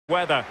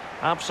weather.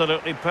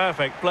 Absolutely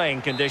perfect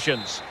playing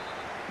conditions.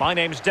 My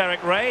name's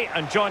Derek Ray,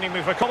 and joining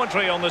me for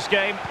commentary on this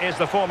game is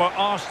the former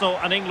Arsenal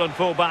and England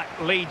fullback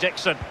Lee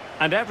Dixon.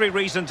 And every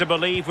reason to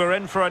believe we're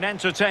in for an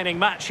entertaining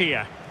match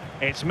here.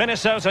 It's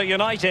Minnesota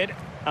United,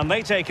 and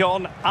they take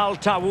on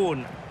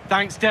Taawoun.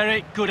 Thanks,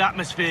 Derek. Good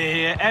atmosphere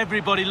here.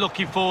 Everybody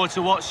looking forward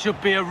to what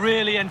should be a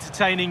really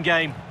entertaining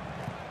game.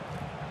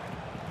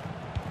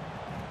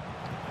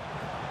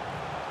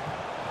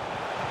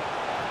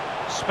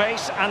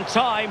 Space and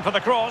time for the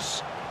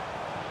cross.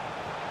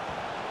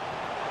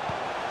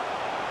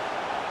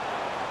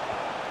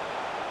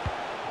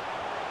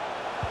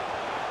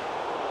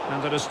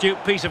 And an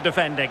astute piece of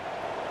defending.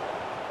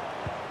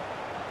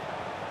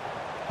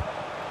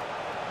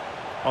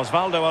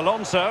 Osvaldo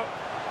Alonso.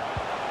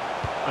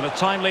 And a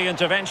timely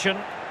intervention.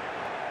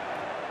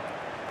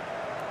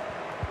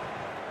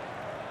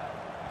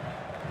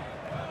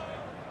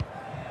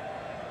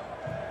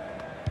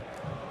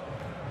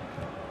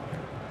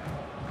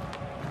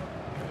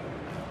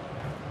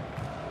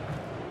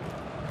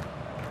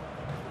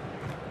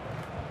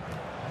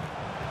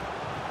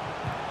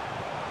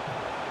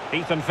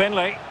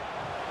 Finlay.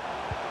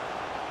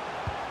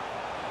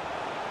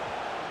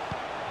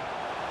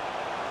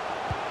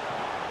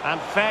 And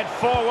fed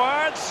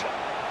forwards.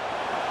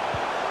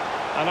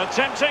 And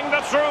attempting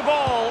the through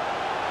ball.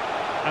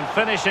 And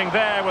finishing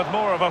there with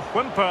more of a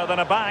whimper than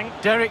a bang.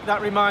 Derek,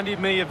 that reminded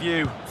me of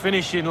you,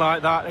 finishing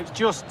like that. It's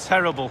just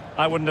terrible.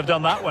 I wouldn't have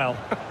done that well.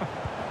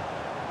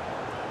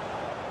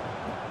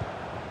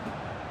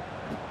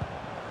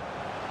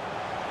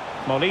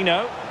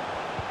 Molino.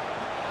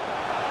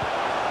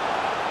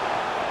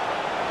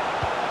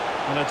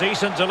 And a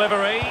decent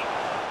delivery.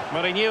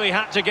 But he knew he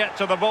had to get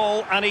to the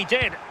ball, and he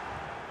did.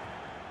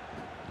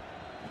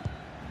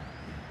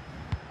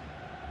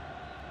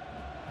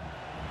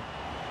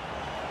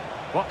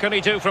 What can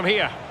he do from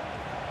here?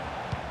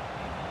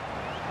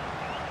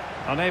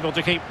 Unable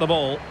to keep the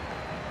ball.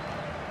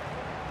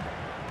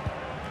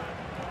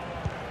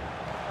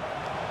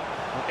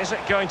 Is it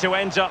going to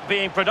end up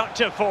being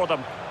productive for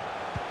them?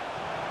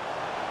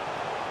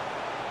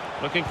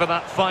 Looking for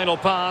that final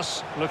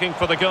pass, looking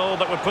for the goal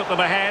that would put them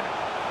ahead.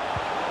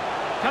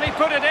 Can he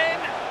put it in?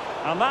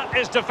 And that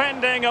is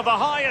defending of the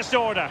highest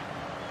order.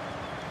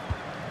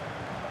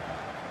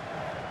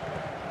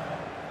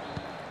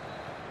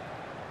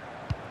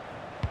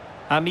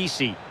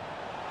 Amisi.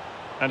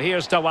 And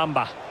here's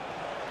Tawamba.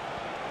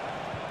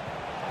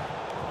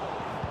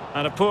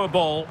 And a poor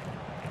ball.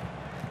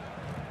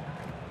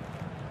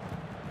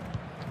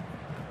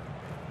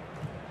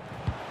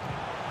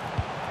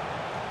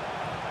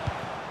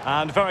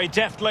 And very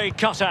deftly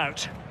cut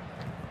out.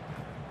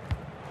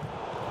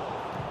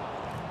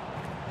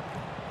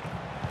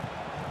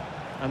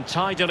 And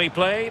tidily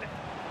played.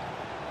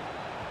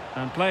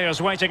 And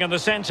players waiting in the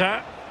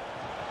centre.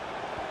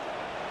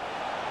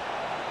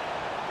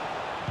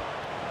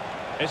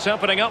 It's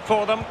opening up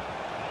for them.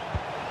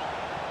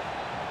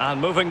 And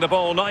moving the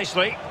ball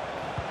nicely.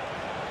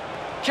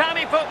 Can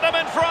he put them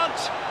in front?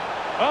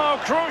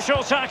 Oh,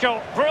 crucial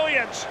tackle.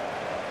 Brilliant.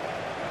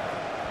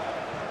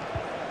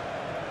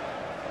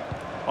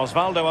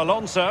 Osvaldo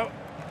Alonso.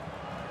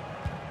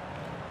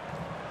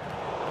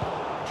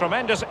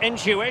 Tremendous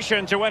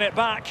intuition to win it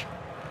back.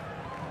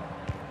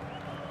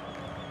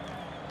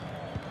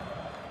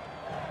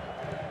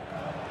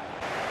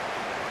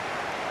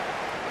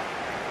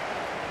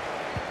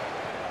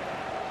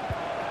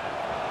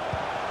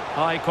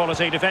 High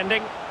quality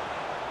defending.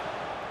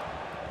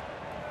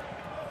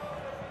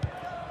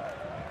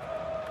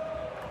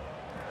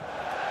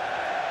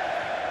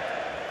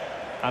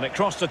 And it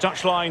crossed the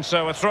touchline,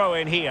 so a throw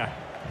in here.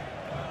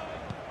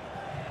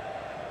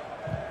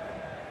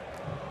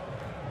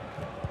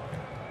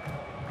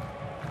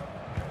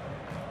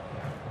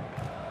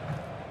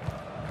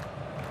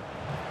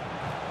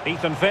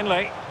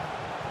 Finlay.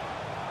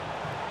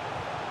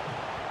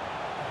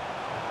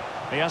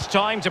 He has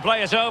time to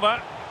play it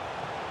over.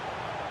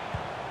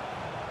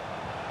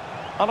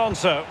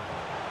 Alonso.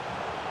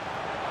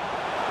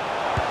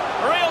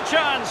 Real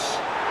chance.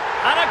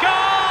 And a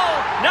goal!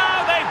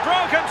 Now they've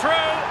broken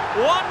through.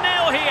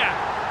 1-0 here.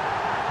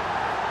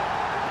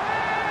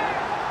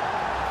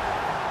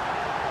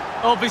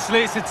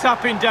 Obviously it's a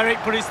tap-in, Derek,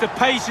 but it's the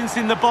patience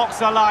in the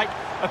box I like.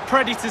 A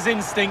predator's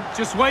instinct,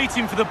 just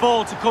waiting for the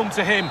ball to come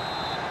to him.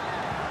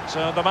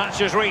 So the match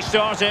has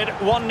restarted.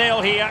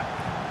 1-0 here.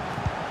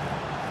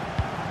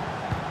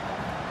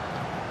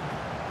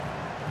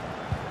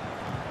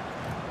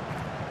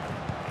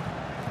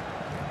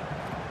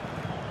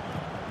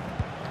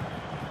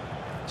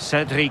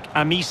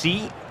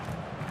 Amisi.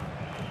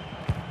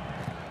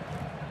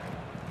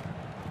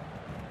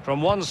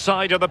 From one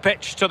side of the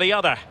pitch to the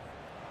other.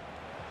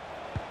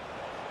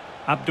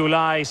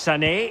 Abdoulaye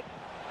Sané.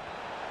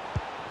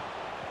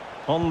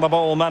 On the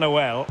ball,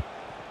 Manuel.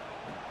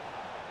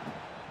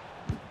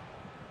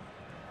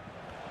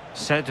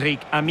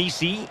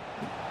 Amisi.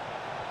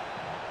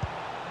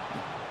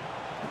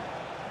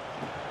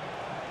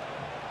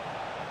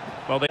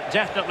 Well, they're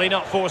definitely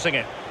not forcing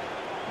it.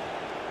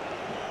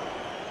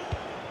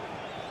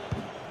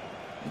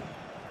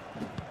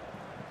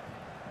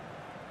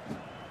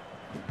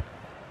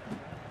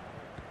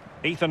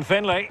 Ethan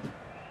Finlay.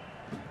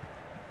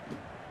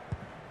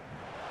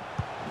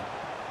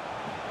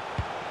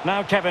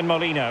 Now Kevin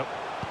Molino.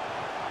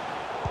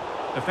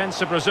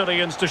 Defensive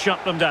Brazilians to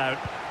shut them down.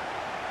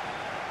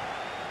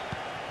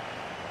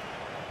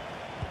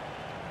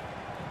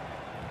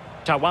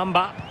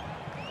 Taawoun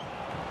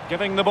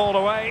giving the ball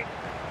away.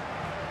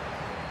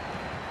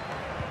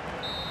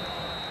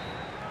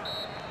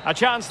 A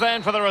chance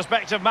then for the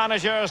respective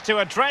managers to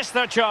address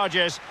their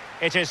charges.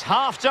 It is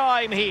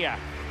half-time here.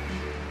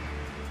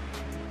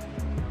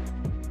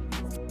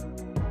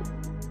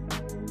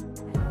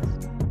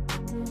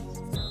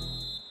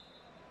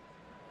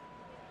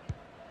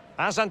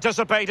 As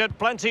anticipated,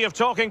 plenty of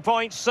talking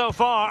points so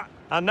far.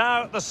 And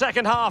now the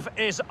second half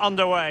is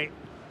underway.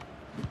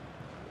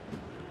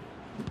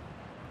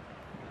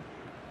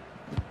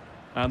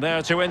 And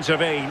there to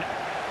intervene.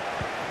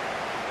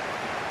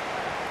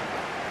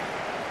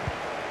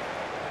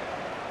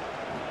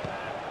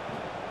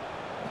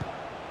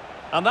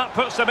 And that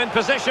puts them in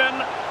position.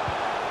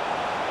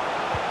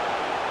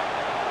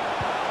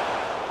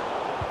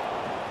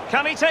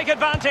 Can he take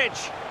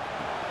advantage?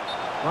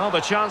 Well,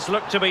 the chance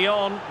looked to be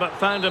on, but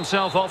found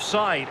himself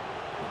offside.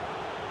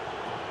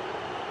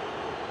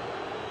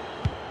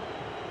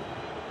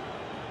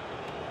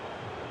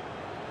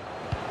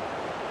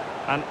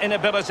 An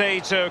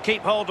inability to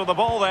keep hold of the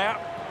ball there.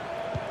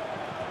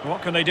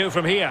 What can they do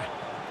from here?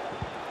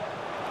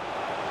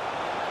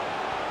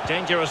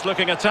 Dangerous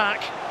looking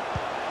attack.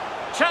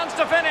 Chance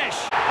to finish.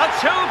 A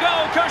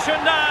two-goal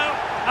cushion now,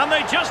 and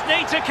they just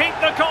need to keep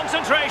the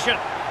concentration.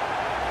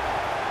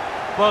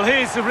 Well,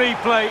 here's the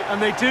replay,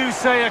 and they do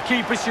say a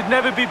keeper should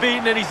never be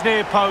beaten in his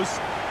near post,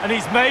 and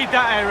he's made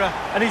that error,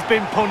 and he's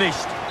been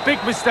punished.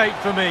 Big mistake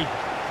for me.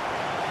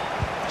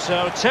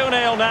 So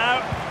 2-0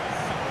 now.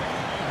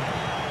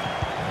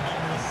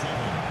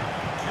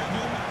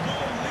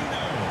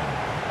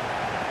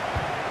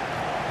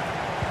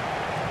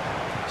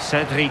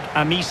 Cedric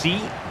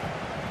Amici.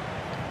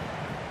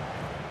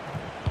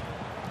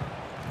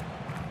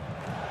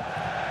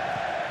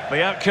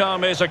 The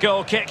outcome is a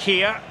goal kick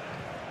here.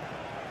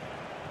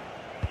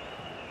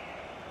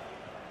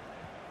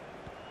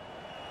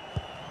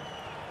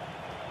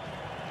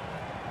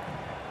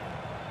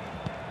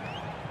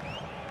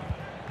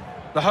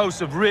 The hosts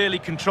have really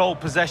controlled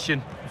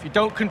possession. If you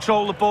don't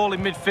control the ball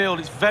in midfield,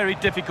 it's very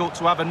difficult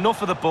to have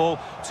enough of the ball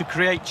to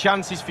create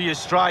chances for your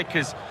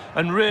strikers,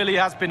 and really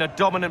has been a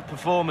dominant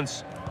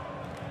performance.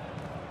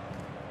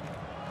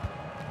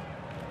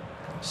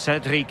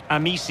 Cedric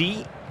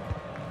Amici.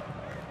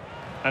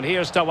 And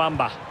here's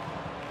Taawoun.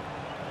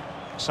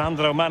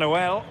 Sandro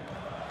Manuel.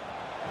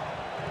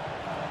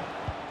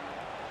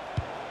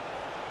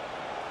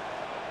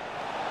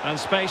 And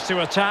space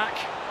to attack.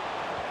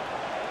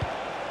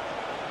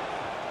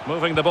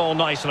 Moving the ball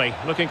nicely,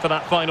 looking for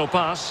that final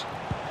pass.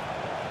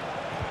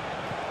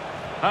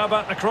 How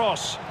about the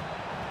cross?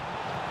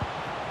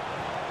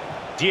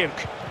 Duke.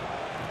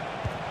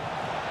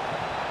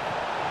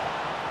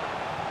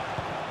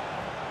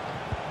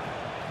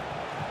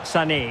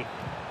 Sané.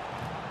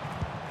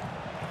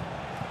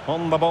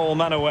 On the ball,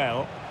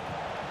 Manuel.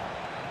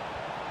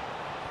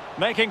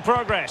 Making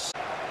progress.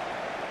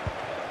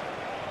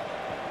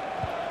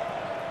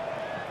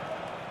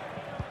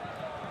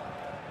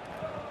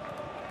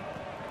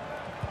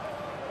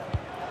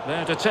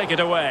 There to take it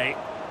away.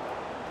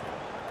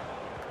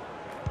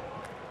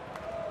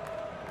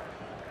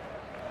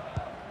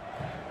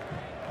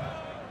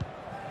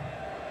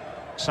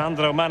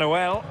 Sandro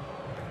Manuel.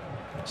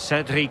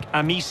 Cedric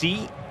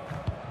Amici.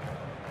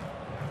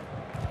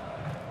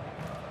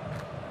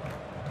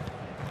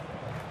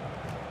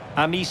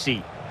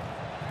 Amici.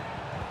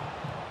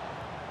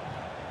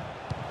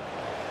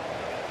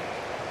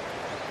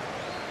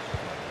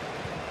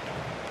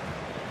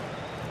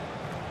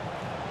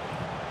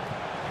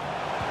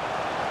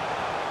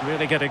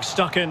 Really getting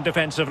stuck in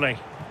defensively.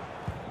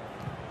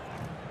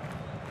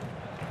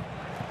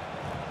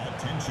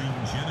 Attention,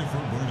 Jennifer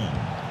Burnham.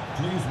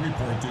 Please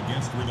report to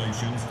guest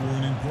relations for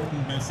an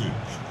important message.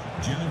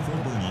 Jennifer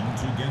Burnham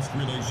to guest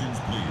relations,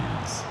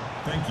 please.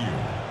 Thank you.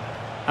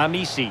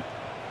 Amici.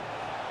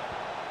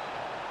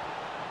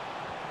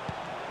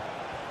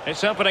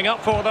 It's opening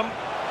up for them.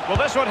 Well,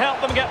 this would help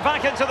them get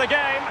back into the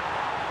game.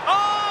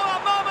 Oh,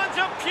 a moment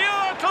of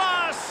pure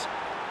class!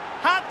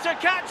 Had to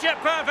catch it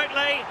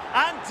perfectly,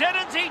 and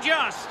didn't he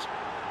just?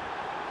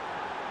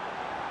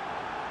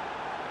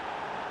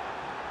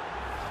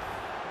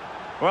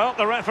 Well,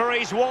 the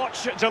referee's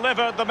watch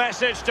delivered the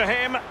message to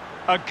him.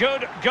 A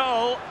good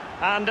goal,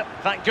 and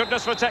thank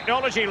goodness for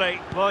technology,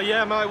 Lee. Well,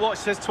 yeah, my watch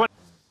says 20.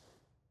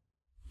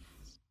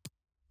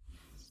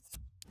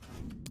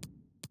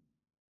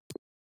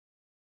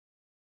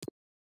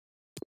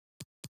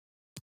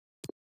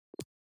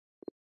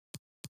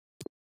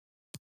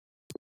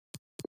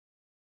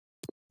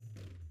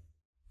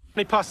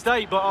 Past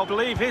 8, but I'll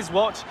believe his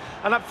watch.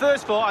 And at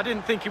first thought, I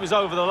didn't think it was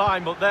over the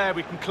line, but there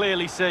we can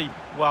clearly see.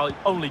 Well,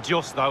 only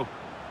just though.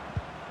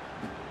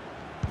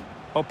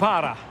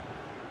 Opara.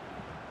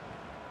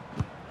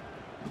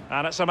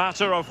 And it's a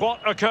matter of what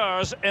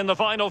occurs in the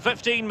final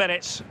 15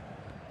 minutes.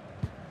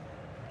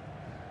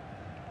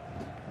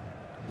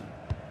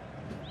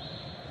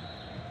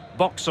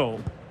 Boxall.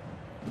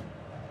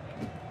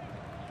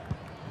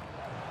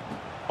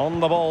 On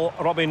the ball,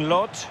 Robin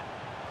Lod.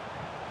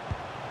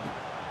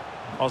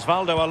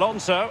 Osvaldo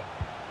Alonso.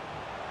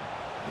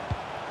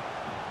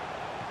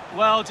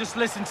 Well, just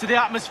listen to the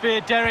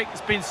atmosphere, Derek.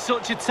 It's been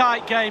such a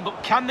tight game,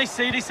 but can they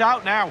see this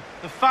out now?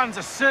 The fans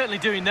are certainly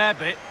doing their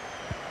bit.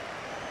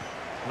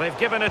 They've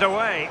given it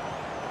away.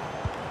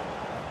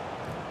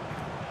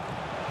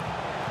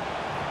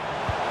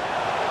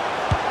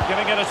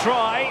 Giving it a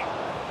try.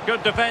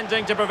 Good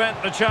defending to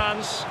prevent the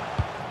chance.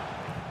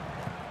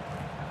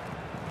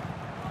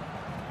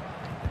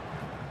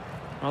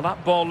 Well,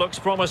 that ball looks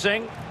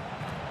promising.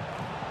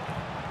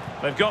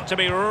 They've got to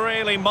be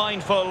really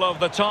mindful of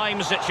the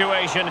time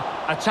situation,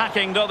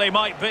 attacking though they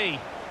might be.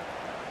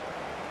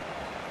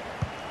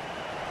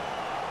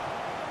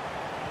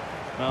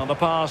 Well, the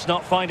pass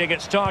not finding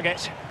its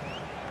target.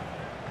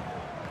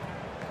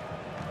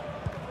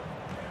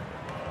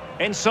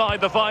 Inside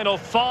the final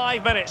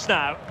 5 minutes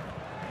now.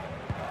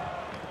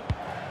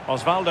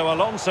 Osvaldo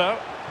Alonso.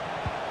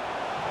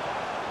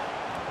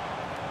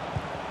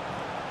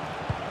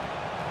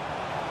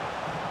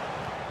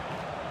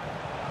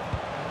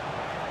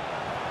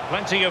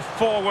 Plenty of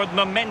forward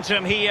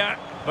momentum here,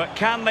 but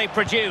can they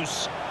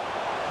produce?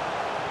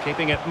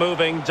 Keeping it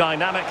moving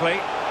dynamically.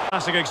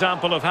 Classic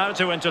example of how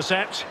to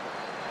intercept.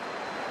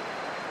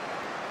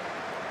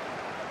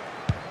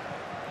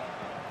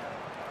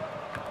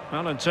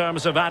 Well, in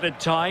terms of added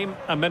time,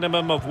 a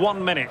minimum of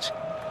 1 minute.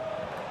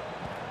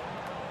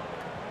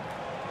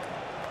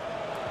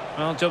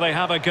 Well, do they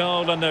have a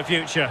goal in their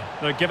future?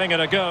 They're giving it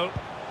a go.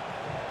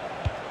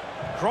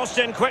 Crossed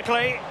in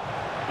quickly.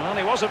 Well,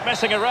 he wasn't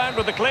messing around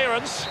with the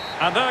clearance.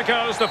 And there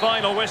goes the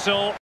final whistle.